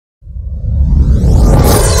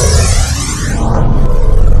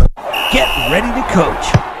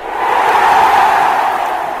coach.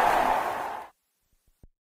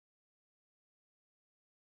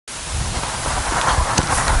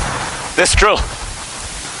 This drill.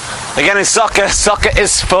 Again, in soccer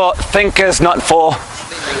is for thinkers, not for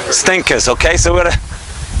stinkers, okay? So we're gonna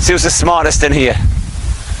see who's the smartest in here.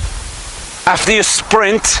 After you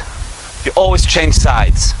sprint, you always change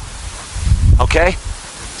sides, okay?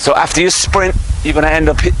 So after you sprint, you're gonna end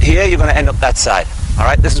up here, you're gonna end up that side, all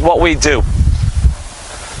right? This is what we do.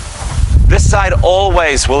 This side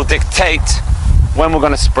always will dictate when we're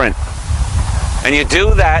gonna sprint. And you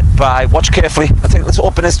do that by, watch carefully, let's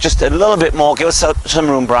open this just a little bit more, give us some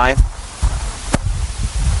room, Brian.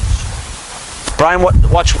 Brian,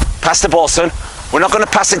 watch, pass the ball, son. We're not gonna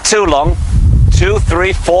pass it too long. 2,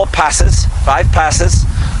 3, 4 passes, 5 passes.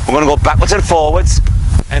 We're gonna go backwards and forwards.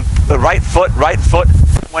 And the right foot.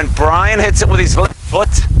 When Brian hits it with his left foot,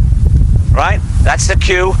 right, that's the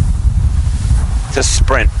cue to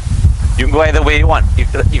sprint. You can go either way you want.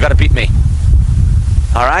 You gotta beat me.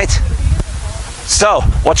 All right? So,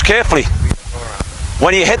 watch carefully.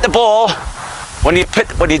 When you hit the ball, when you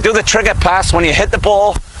do the trigger pass, when you hit the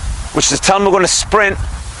ball, which is telling we're going to sprint,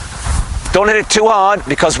 don't hit it too hard,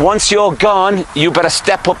 because once you're gone, you better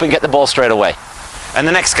step up and get the ball straight away. And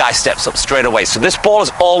the next guy steps up straight away. So this ball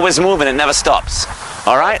is always moving, it never stops.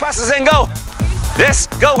 All right? Passes in, go. Yes,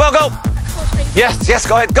 go. Yes,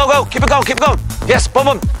 go ahead, go. Keep it going. Yes,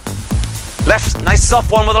 boom. Left, nice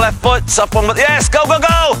soft one with the left foot, soft one with, yes, go.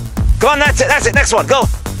 Come on, that's it, next one, go.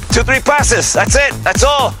 2, 3 passes, that's it, that's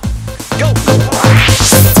all. Go.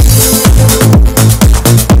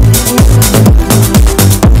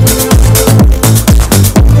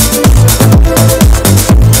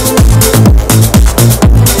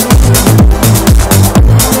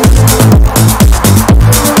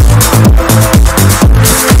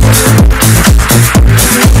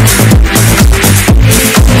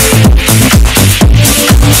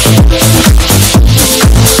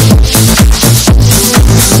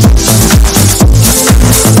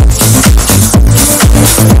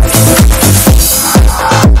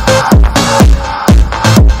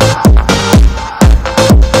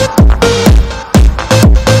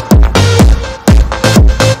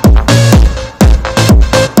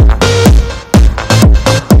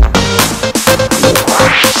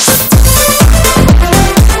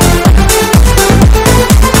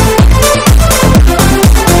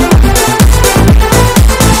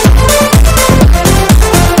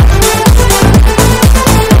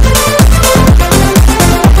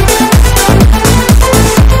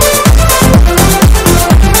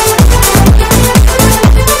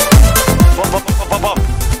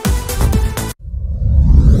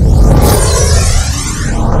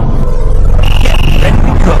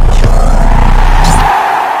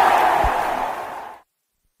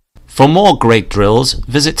 For more great drills,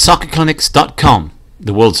 visit soccerclinics.com,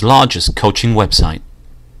 the world's largest coaching website.